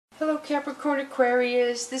Hello Capricorn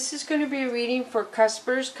Aquarius. This is going to be a reading for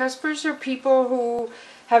Cuspers. Cuspers are people who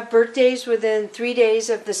have birthdays within 3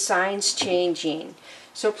 days of the signs changing.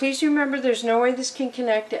 So please remember there's no way this can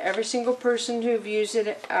connect to every single person who views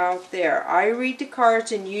it out there. I read the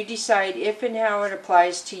cards and you decide if and how it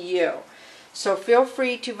applies to you. So feel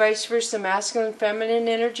free to vice versa masculine feminine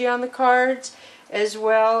energy on the cards, as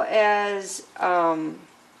well as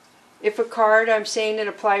if a card I'm saying it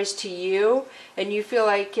applies to you and you feel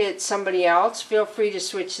like it's somebody else, feel free to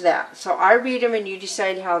switch that. So I read them and you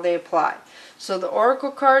decide how they apply. So the oracle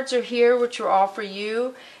cards are here, which are all for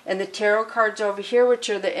you, and the tarot cards over here, which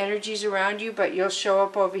are the energies around you, but you'll show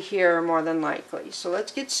up over here more than likely. So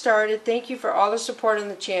let's get started. Thank you for all the support on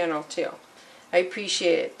the channel too. I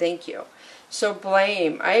appreciate it. Thank you. So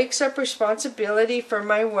blame. I accept responsibility for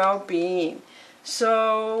my well-being.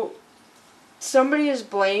 So somebody is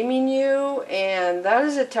blaming you, and that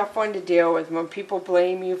is a tough one to deal with when people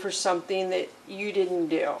blame you for something that you didn't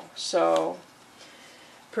do. So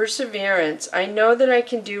perseverance. I know that I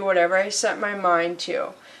can do whatever I set my mind to.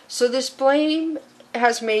 So this blame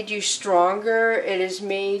has made you stronger. It has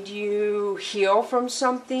made you heal from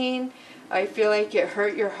something. I feel like it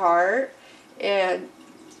hurt your heart, and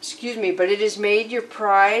excuse me, but it has made your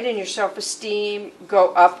pride and your self-esteem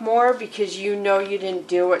go up more because you know you didn't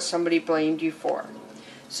do what somebody blamed you for.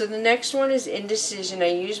 So the next one is indecision. I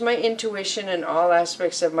use my intuition in all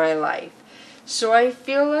aspects of my life. So I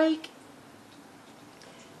feel like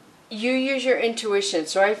you use your intuition.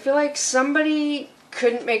 So I feel like somebody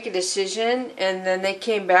couldn't make a decision and then they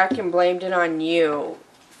came back and blamed it on you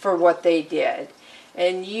for what they did.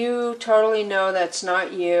 And you totally know that's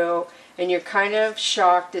not you. And you're kind of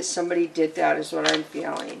shocked that somebody did that is what I'm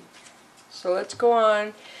feeling. So let's go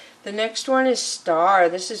on. The next one is Star.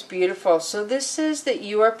 This is beautiful. So this says that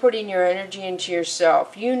you are putting your energy into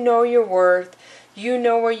yourself. You know your worth. You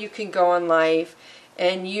know where you can go in life.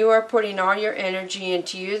 And you are putting all your energy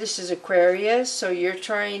into you. This is Aquarius. So you're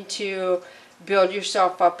trying to build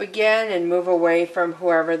yourself up again and move away from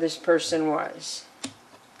whoever this person was.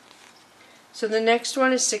 So the next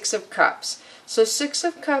one is Six of Cups. So Six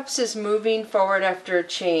of Cups is moving forward after a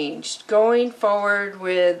change, going forward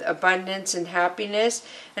with abundance and happiness.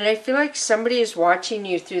 And I feel like somebody is watching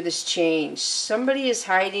you through this change. Somebody is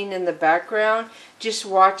hiding in the background, just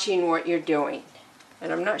watching what you're doing.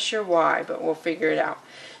 And I'm not sure why, but we'll figure it out.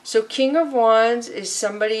 So King of Wands is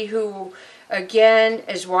somebody who, again,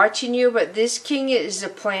 is watching you, but this king is a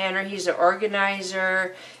planner. He's an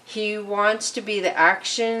organizer. He wants to be the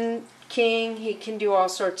action king. He can do all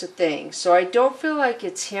sorts of things. So I don't feel like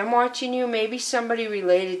it's him watching you. Maybe somebody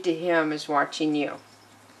related to him is watching you.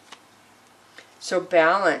 So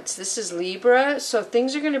balance. This is Libra. So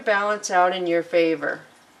things are going to balance out in your favor.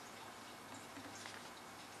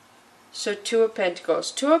 So Two of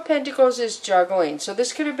Pentacles. Two of Pentacles is juggling. So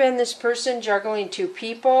this could have been this person juggling two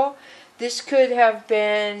people. This could have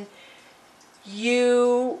been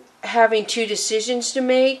you having two decisions to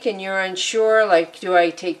make and you're unsure, like, do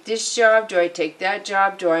I take this job, do I take that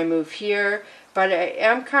job, do I move here? But I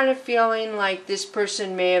am kind of feeling like this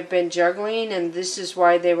person may have been juggling and this is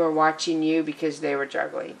why they were watching you, because they were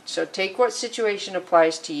juggling. So take what situation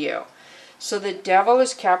applies to you. So the Devil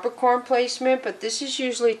is Capricorn placement, but this is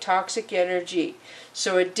usually toxic energy.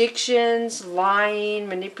 So addictions, lying,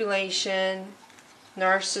 manipulation,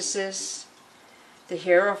 narcissists. The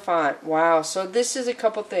Hierophant. Wow. So this is a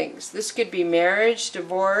couple things. This could be marriage,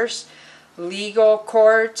 divorce, legal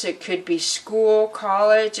courts. It could be school,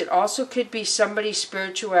 college. It also could be somebody's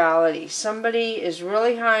spirituality. Somebody is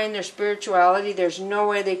really high in their spirituality. There's no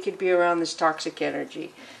way they could be around this toxic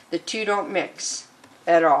energy. The two don't mix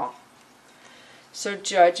at all. So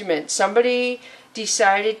Judgment. Somebody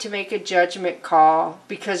decided to make a judgment call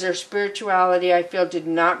because their spirituality, I feel, did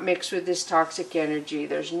not mix with this toxic energy.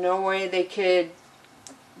 There's no way they could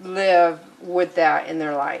live with that in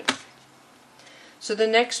their life. So the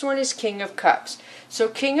next one is King of Cups. So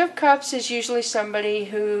King of Cups is usually somebody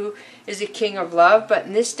who is a king of love, but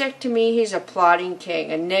in this deck to me he's a plotting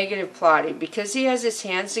king, a negative plotting, because he has his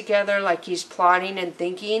hands together like he's plotting and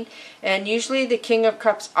thinking, and usually the King of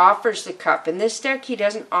Cups offers the cup. In this deck he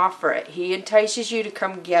doesn't offer it. He entices you to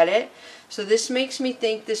come get it. So this makes me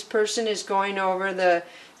think this person is going over the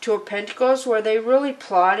Two of Pentacles, where they really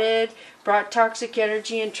plotted, brought toxic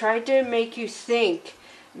energy, and tried to make you think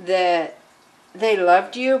that they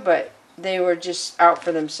loved you, but they were just out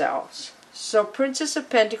for themselves. So Princess of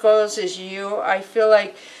Pentacles is you. I feel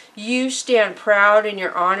like you stand proud in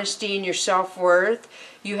your honesty and your self-worth.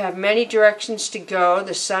 You have many directions to go.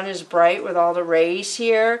 The sun is bright with all the rays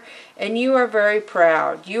here, and you are very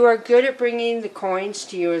proud. You are good at bringing the coins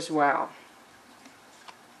to you as well.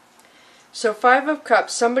 So 5 of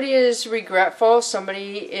Cups, somebody is regretful,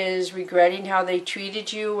 somebody is regretting how they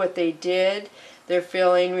treated you, what they did. They're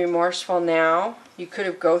feeling remorseful now. You could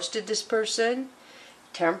have ghosted this person.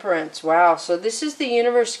 Temperance, wow. So this is the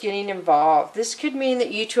universe getting involved. This could mean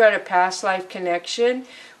that you two had a past life connection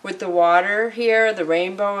with the water here, the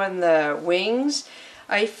rainbow and the wings.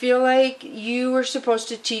 I feel like you were supposed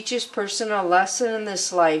to teach this person a lesson in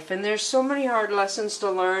this life. And there's so many hard lessons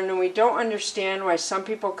to learn, and we don't understand why some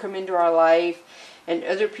people come into our life and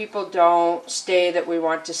other people don't stay that we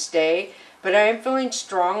want to stay. But I am feeling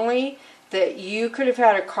strongly that you could have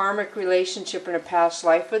had a karmic relationship in a past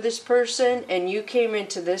life with this person, and you came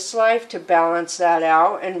into this life to balance that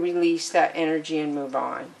out and release that energy and move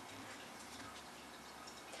on.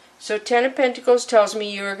 So 10 of Pentacles tells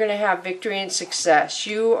me you are going to have victory and success.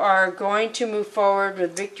 You are going to move forward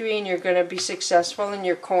with victory, and you're going to be successful in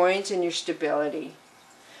your coins and your stability.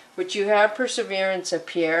 But you have perseverance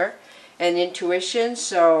up here and intuition,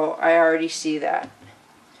 so I already see that.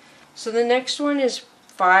 So the next one is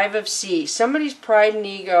 5 of Sea. Somebody's pride and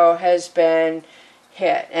ego has been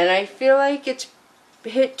hit, and I feel like it's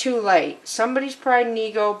hit too late. Somebody's pride and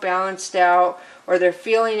ego balanced out, or they're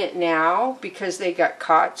feeling it now because they got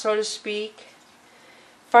caught, so to speak.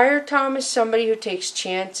 Fire Tom is somebody who takes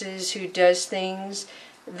chances, who does things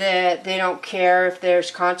that they don't care if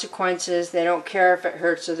there's consequences, they don't care if it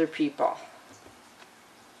hurts other people.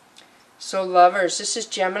 So Lovers, this is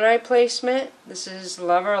Gemini placement. This is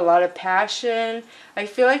Lover, a lot of passion. I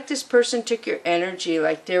feel like this person took your energy,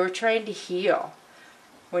 like they were trying to heal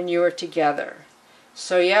when you were together.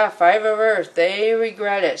 So yeah, 5 of Earth, they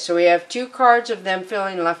regret it. So we have 2 cards of them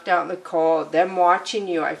feeling left out in the cold, them watching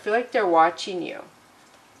you. I feel like they're watching you.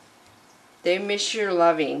 They miss your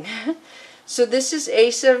loving. So this is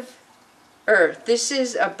Ace of Earth. This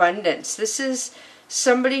is abundance. This is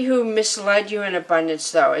somebody who misled you in abundance,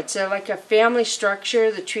 though. It's like a family structure,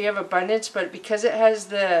 the tree of abundance, but because it has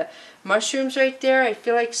the mushrooms right there, I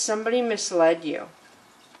feel like somebody misled you.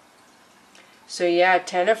 So yeah,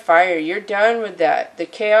 10 of Fire, you're done with that. The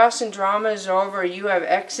chaos and drama is over. You have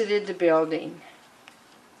exited the building.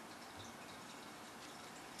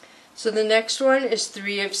 So the next one is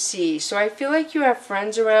 3 of Sea. So I feel like you have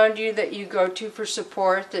friends around you that you go to for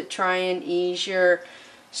support that try and ease your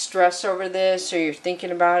stress over this, or you're thinking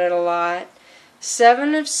about it a lot.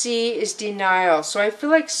 7 of Sea is denial. So I feel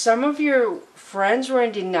like some of your friends were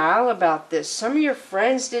in denial about this. Some of your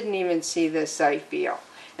friends didn't even see this, I feel.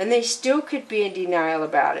 And they still could be in denial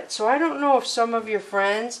about it. So I don't know if some of your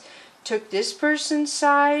friends took this person's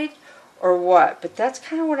side or what. But that's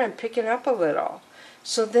kind of what I'm picking up a little.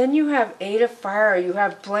 So then you have 8 of Fire. You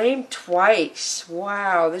have blame twice.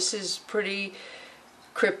 Wow, this is pretty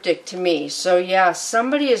cryptic to me. So yeah,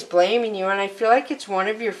 somebody is blaming you. And I feel like it's one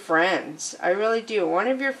of your friends. I really do. One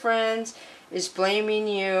of your friends is blaming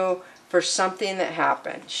you for something that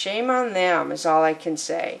happened. Shame on them is all I can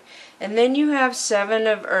say. And then you have 7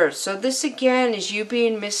 of Earth. So this again is you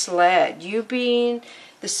being misled. You being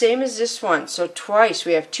the same as this one. So twice.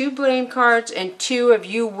 We have 2 blame cards and 2 of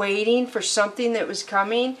you waiting for something that was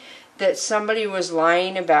coming that somebody was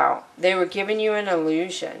lying about. They were giving you an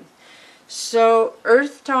illusion. So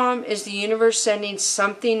Earth Tom is the universe sending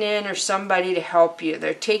something in or somebody to help you.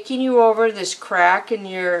 They're taking you over this crack in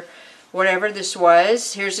your whatever this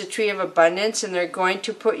was. Here's a tree of abundance, and they're going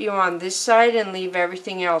to put you on this side and leave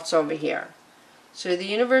everything else over here. So the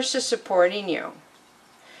universe is supporting you.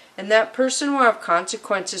 And that person will have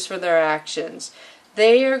consequences for their actions.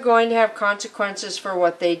 They are going to have consequences for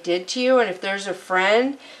what they did to you. And if there's a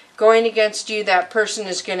friend going against you, that person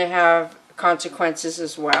is going to have consequences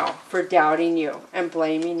as well for doubting you and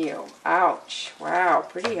blaming you. Ouch. Wow,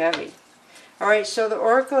 pretty heavy. Alright, so the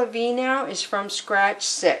Oracle of V now is from scratch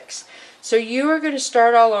 6. So you are going to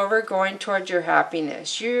start all over going towards your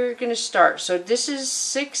happiness. You're going to start. So this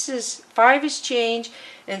is 5 is change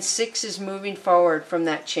and 6 is moving forward from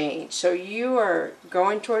that change. So you are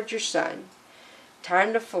going towards your sun.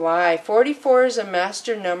 Time to fly. 44 is a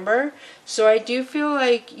master number. So I do feel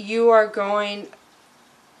like you are going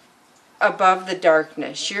above the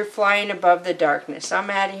darkness. You're flying above the darkness.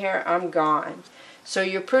 I'm out of here. I'm gone. So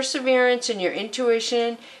your perseverance and your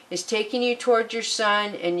intuition is taking you towards your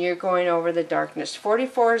sun, and you're going over the darkness.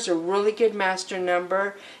 44 is a really good master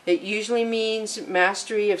number. It usually means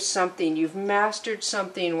mastery of something. You've mastered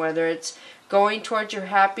something, whether it's going towards your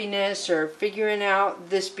happiness or figuring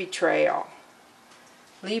out this betrayal.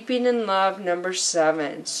 Leaping in love, number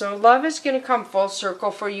 7. So love is going to come full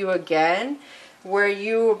circle for you again, where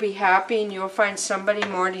you will be happy and you'll find somebody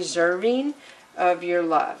more deserving of your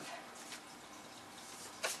love.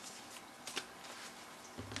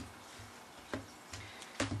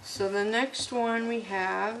 So the next one we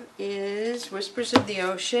have is Whispers of the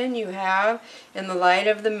Ocean. You have In the Light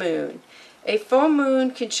of the Moon. A full moon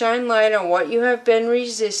can shine light on what you have been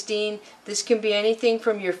resisting. This can be anything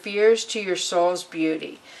from your fears to your soul's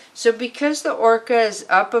beauty. So because the orca is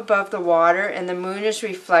up above the water and the moon is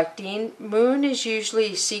reflecting, moon is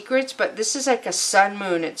usually secrets, but this is like a sun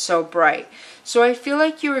moon, it's so bright. So I feel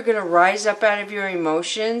like you are going to rise up out of your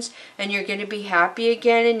emotions and you're going to be happy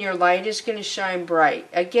again and your light is going to shine bright.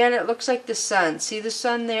 Again, it looks like the sun. See the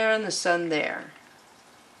sun there and the sun there.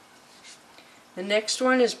 The next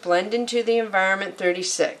one is Blend into the Environment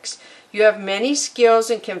 36. You have many skills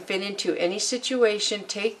and can fit into any situation.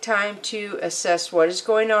 Take time to assess what is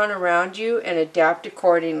going on around you and adapt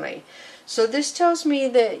accordingly. So this tells me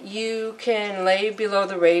that you can lay below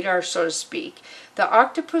the radar, so to speak. The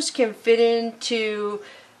octopus can fit into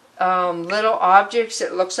little objects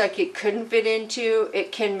it looks like it couldn't fit into.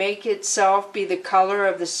 It can make itself be the color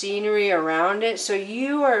of the scenery around it. So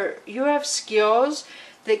you have skills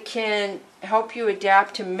that can help you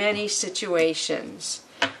adapt to many situations,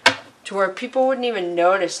 to where people wouldn't even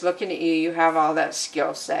notice looking at you. You have all that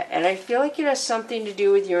skill set, and I feel like it has something to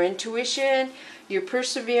do with your intuition, your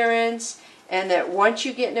perseverance, and that once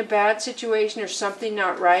you get in a bad situation or something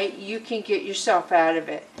not right, you can get yourself out of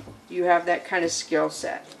it. You have that kind of skill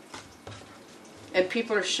set, and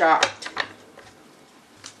people are shocked,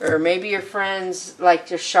 or maybe your friends, like,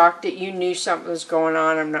 they're shocked that you knew something was going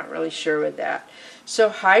on. I'm not really sure with that. So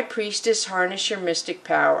High Priestess, harness your mystic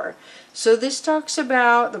power. So this talks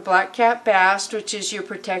about the black cat bass, which is you're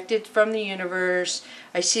protected from the universe.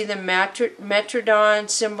 I see the Metrodon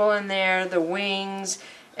symbol in there, the wings,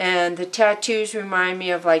 and the tattoos remind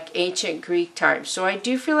me of like ancient Greek times. So I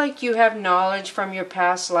do feel like you have knowledge from your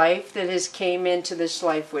past life that has came into this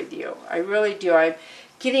life with you. I really do. I'm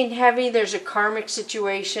getting heavy. There's a karmic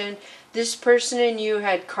situation. This person and you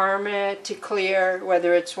had karma to clear,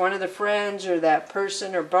 whether it's one of the friends or that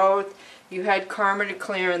person or both. You had karma to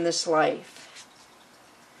clear in this life.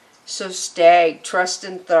 So Stag, trust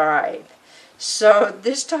and thrive. So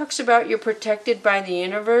this talks about you're protected by the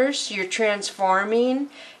universe, you're transforming,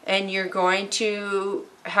 and you're going to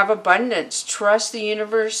have abundance. Trust the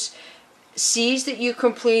universe sees that you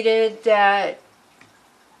completed that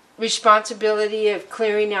responsibility of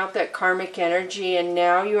clearing out that karmic energy, and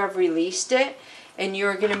now you have released it and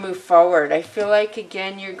you're going to move forward. I feel like,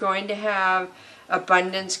 again, you're going to have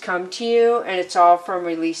abundance come to you, and it's all from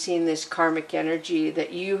releasing this karmic energy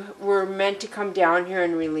that you were meant to come down here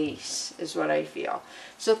and release, is what I feel.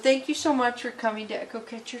 So thank you so much for coming to Echo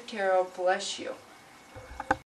Catcher Tarot. Bless you.